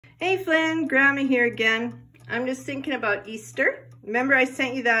Hey Flynn, Grandma here again. I'm just thinking about Easter. Remember I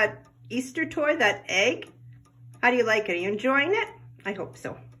sent you that Easter toy, that egg? How do you like it? Are you enjoying it? I hope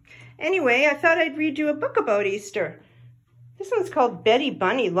so. Anyway, I thought I'd read you a book about Easter. This one's called Betty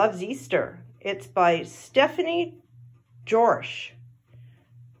Bunny Loves Easter. It's by Stephanie Jorsh.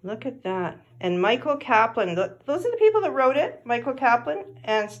 Look at that. And Michael Kaplan. Those are the people that wrote it. Michael Kaplan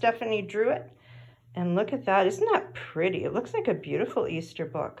and Stephanie drew it. And look at that. Isn't that pretty? It looks like a beautiful Easter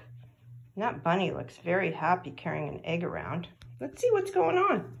book. And that bunny looks very happy carrying an egg around. Let's see what's going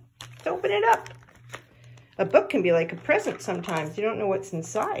on. Let's open it up. A book can be like a present sometimes. You don't know what's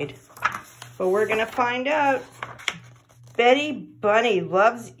inside. But we're going to find out. Betty Bunny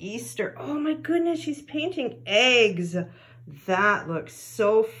Loves Easter. Oh my goodness, she's painting eggs. That looks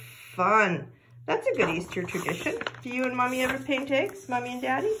so fun. That's a good Easter tradition. Do you and Mommy ever paint eggs, Mommy and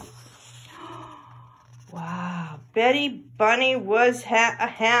Daddy? Wow, Betty Bunny was a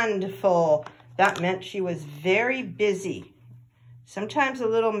handful. That meant she was very busy, sometimes a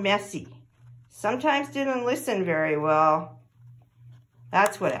little messy, sometimes didn't listen very well.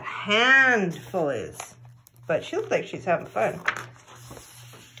 That's what a handful is. But she looks like she's having fun.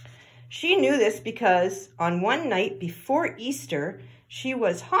 She knew this because on one night before Easter, she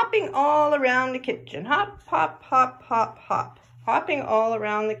was hopping all around the kitchen. Hop, hop, hop, hop, hop. Hopping all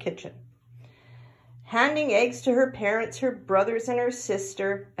around the kitchen. Handing eggs to her parents, her brothers, and her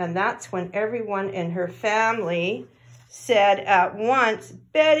sister. And that's when everyone in her family said at once,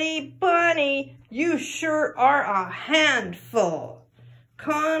 Betty Bunny, you sure are a handful.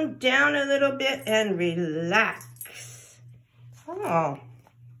 Calm down a little bit and relax. Oh,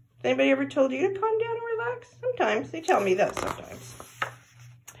 anybody ever told you to calm down and relax? Sometimes. They tell me that sometimes.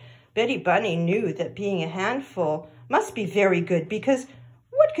 Betty Bunny knew that being a handful must be very good because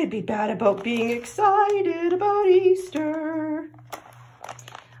what could be bad about being excited about Easter?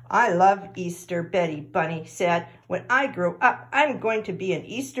 I love Easter, Betty Bunny said. When I grow up, I'm going to be an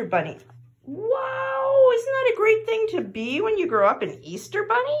Easter bunny. Wow, isn't that a great thing to be when you grow up, an Easter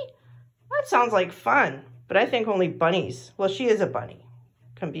bunny? That sounds like fun, but I think only bunnies, well, she is a bunny,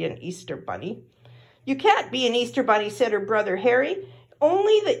 can be an Easter bunny. You can't be an Easter bunny, said her brother Harry.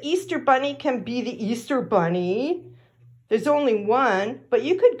 Only the Easter bunny can be the Easter bunny. There's only one, but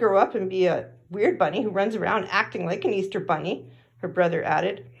you could grow up and be a weird bunny who runs around acting like an Easter bunny, her brother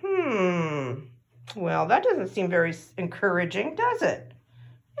added. Well, that doesn't seem very encouraging, does it?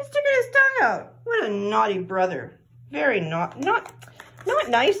 He's sticking his tongue out. What a naughty brother. Very not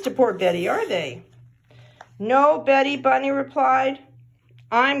nice to poor Betty, are they? No, Betty Bunny replied.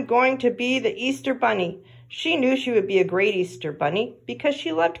 I'm going to be the Easter bunny. She knew she would be a great Easter bunny because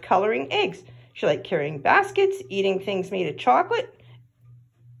she loved coloring eggs. She liked carrying baskets, eating things made of chocolate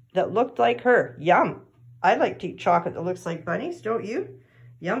that looked like her. Yum. I like to eat chocolate that looks like bunnies, don't you?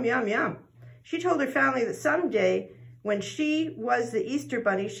 Yum, yum, yum. She told her family that someday when she was the Easter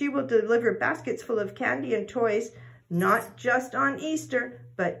bunny, she will deliver baskets full of candy and toys, not just on Easter,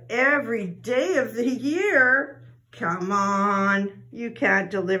 but every day of the year. Come on, you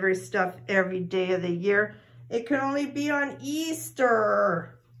can't deliver stuff every day of the year. It can only be on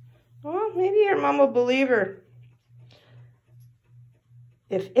Easter. Well, maybe your mom will believe her.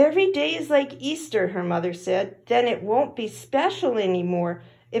 If every day is like Easter, her mother said, then it won't be special anymore.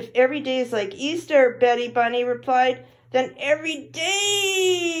 If every day is like Easter, Betty Bunny replied, then every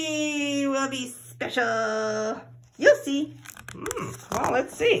day will be special. You'll see. Well,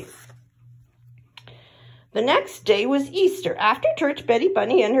 let's see. The next day was Easter. After church, Betty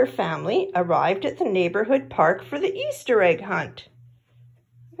Bunny and her family arrived at the neighborhood park for the Easter egg hunt.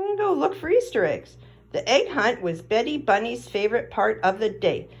 I'm going to go look for Easter eggs. The egg hunt was Betty Bunny's favorite part of the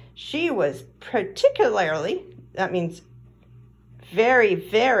day. She was particularly, that means very,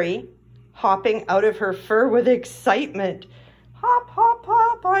 very, hopping out of her fur with excitement. Hop, hop,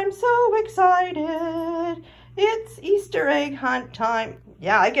 hop, I'm so excited. It's Easter egg hunt time.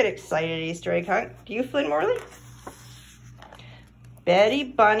 Yeah, I get excited at Easter egg hunt. Do you, Flynn Morley? Betty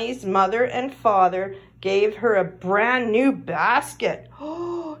Bunny's mother and father gave her a brand new basket.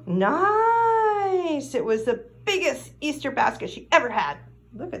 Oh, nice. It was the biggest Easter basket she ever had.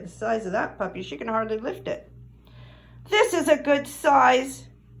 Look at the size of that puppy. She can hardly lift it. This is a good size,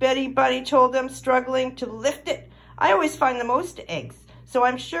 Betty Bunny told them, struggling to lift it. I always find the most eggs, so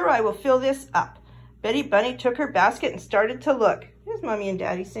I'm sure I will fill this up. Betty Bunny took her basket and started to look. There's Mommy and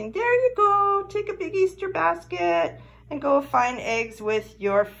Daddy saying, there you go, take a big Easter basket and go find eggs with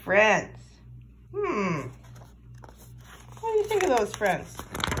your friends. What do you think of those friends?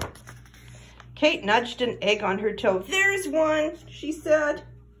 Kate nudged an egg on her toe. There's one, she said.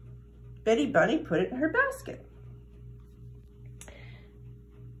 Betty Bunny put it in her basket.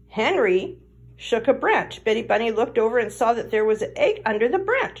 Henry shook a branch. Betty Bunny looked over and saw that there was an egg under the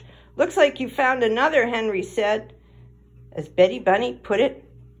branch. "Looks like you found another," Henry said, as Betty Bunny put it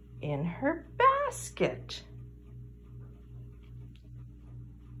in her basket.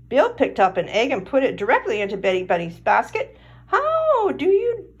 Bill picked up an egg and put it directly into Betty Bunny's basket. "How do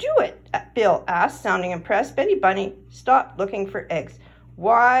you do it?" Bill asked, sounding impressed. Betty Bunny stopped looking for eggs.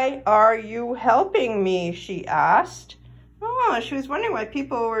 "Why are you helping me?" she asked. Oh, she was wondering why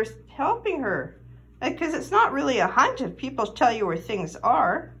people were helping her. Because it's not really a hunt if people tell you where things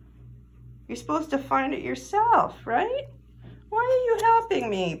are. You're supposed to find it yourself, right? "Why are you helping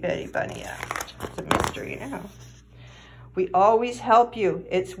me?" Betty Bunny asked. It's a mystery now. "We always help you.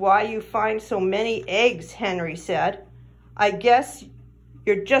 It's why you find so many eggs," Henry said. "I guess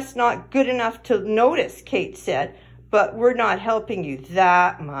you're just not good enough to notice," Kate said, "but we're not helping you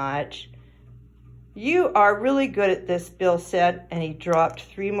that much." "You are really good at this," Bill said, and he dropped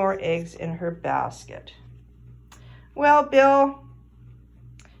 3 more eggs in her basket. "Well, Bill,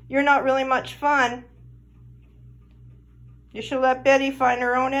 you're not really much fun. You should let Betty find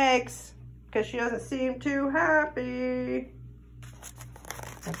her own eggs, because she doesn't seem too happy."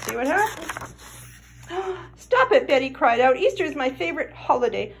 Let's see what happens. "Stop it," Betty cried out. "Easter is my favorite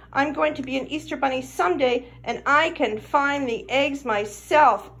holiday. I'm going to be an Easter bunny someday, and I can find the eggs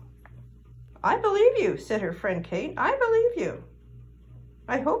myself." "I believe you," said her friend Kate. "I believe you.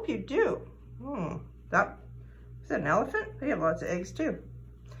 I hope you do." Is that an elephant? They have lots of eggs too.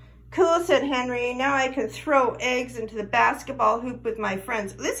 "Cool," said Henry. "Now I can throw eggs into the basketball hoop with my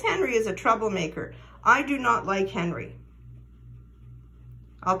friends." This Henry is a troublemaker. I do not like Henry.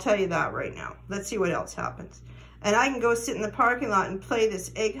 I'll tell you that right now. Let's see what else happens. "And I can go sit in the parking lot and play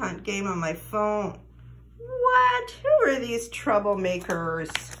this egg hunt game on my phone." What? Who are these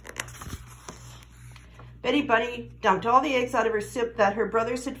troublemakers? Betty Bunny dumped all the eggs out of her soup that her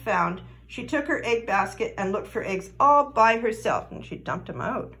brothers had found. She took her egg basket and looked for eggs all by herself, and she dumped them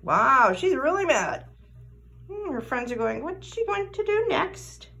out. Wow, she's really mad. Her friends are going, "What's she going to do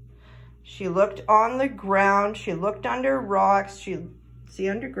next?" She looked on the ground. She looked under rocks. See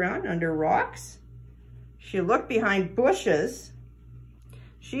underground, under rocks? She looked behind bushes.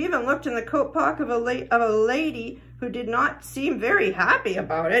 She even looked in the coat pocket of a lady who did not seem very happy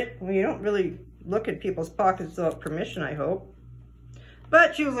about it. Well, you don't really look at people's pockets without permission, I hope.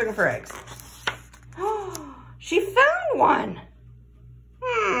 But she was looking for eggs. She found one.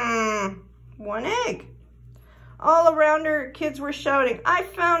 One egg. All around her, kids were shouting, "I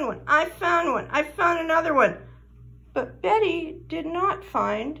found one, I found one, I found another one." But Betty did not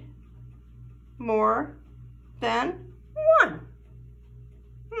find more than one.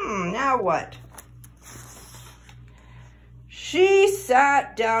 Now what? She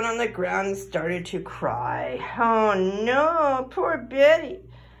sat down on the ground and started to cry. Oh no, poor Betty.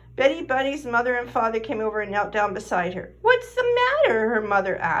 Betty Bunny's mother and father came over and knelt down beside her. "What's the matter?" her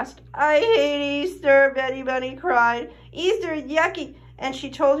mother asked. "I hate Easter," Betty Bunny cried. "Easter is yucky." And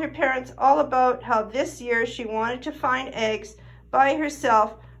she told her parents all about how this year she wanted to find eggs by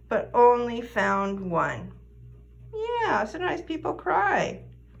herself, but only found one. Yeah, sometimes people cry.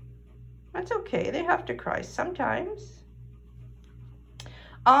 That's okay, they have to cry sometimes.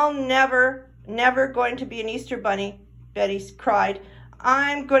 "I'm never going to be an Easter bunny," Betty cried.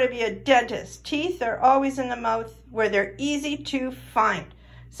 "I'm going to be a dentist. Teeth are always in the mouth where they're easy to find."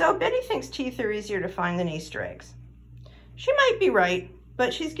 So Betty thinks teeth are easier to find than Easter eggs. She might be right,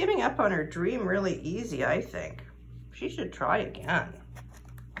 but she's giving up on her dream really easy, I think. She should try again.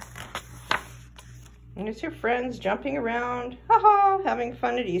 And it's her friends jumping around, having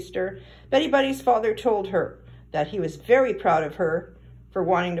fun at Easter. Betty Bunny's father told her that he was very proud of her for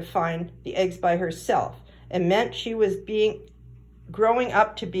wanting to find the eggs by herself. It meant she was growing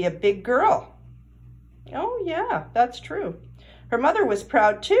up to be a big girl. Oh yeah, that's true. Her mother was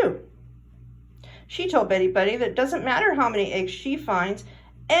proud too. She told Betty Bunny that it doesn't matter how many eggs she finds,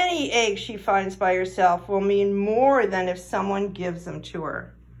 any egg she finds by herself will mean more than if someone gives them to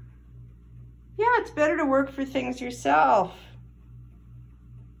her. Yeah, it's better to work for things yourself.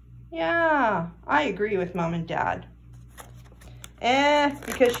 Yeah, I agree with Mom and Dad.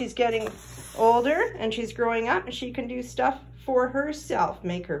 Because she's getting older and she's growing up and she can do stuff for herself.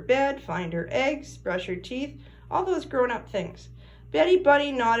 Make her bed, find her eggs, brush her teeth, all those grown-up things. Betty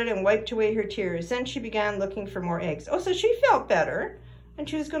Bunny nodded and wiped away her tears. Then she began looking for more eggs. Oh, so she felt better and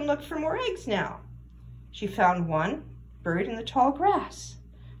she was going to look for more eggs now. She found one buried in the tall grass.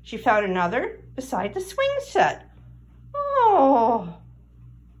 She found another beside the swing set. Oh,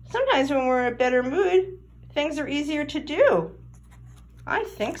 sometimes when we're in a better mood, things are easier to do. I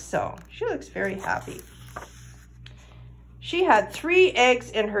think so. She looks very happy. She had 3 eggs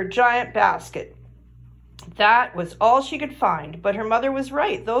in her giant basket. That was all she could find, but her mother was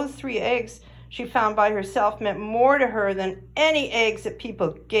right. Those 3 eggs she found by herself meant more to her than any eggs that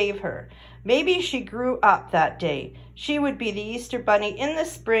people gave her. Maybe she grew up that day. She would be the Easter Bunny in the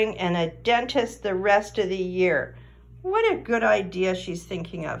spring and a dentist the rest of the year. What a good idea she's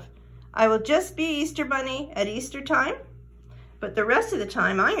thinking of. I will just be Easter Bunny at Easter time, but the rest of the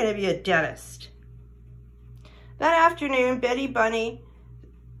time I'm going to be a dentist. That afternoon, Betty Bunny's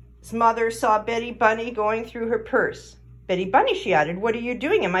mother saw Betty Bunny going through her purse. Betty Bunny, she added, what are you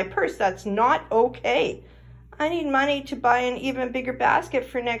doing in my purse? That's not okay. I need money to buy an even bigger basket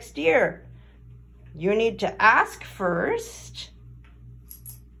for next year. You need to ask first.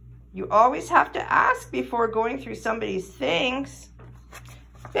 You always have to ask before going through somebody's things.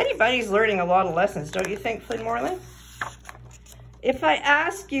 Betty Bunny's learning a lot of lessons, don't you think, Flynn Morley? If I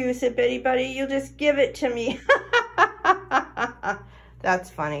ask you, said Betty Bunny, you'll just give it to me. That's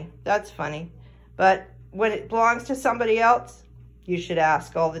funny. That's funny. But when it belongs to somebody else, you should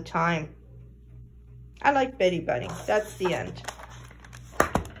ask all the time. I like Betty Bunny. That's the end.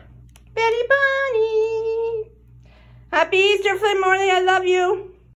 Betty Bunny. Happy Easter, Flynn Morley. I love you.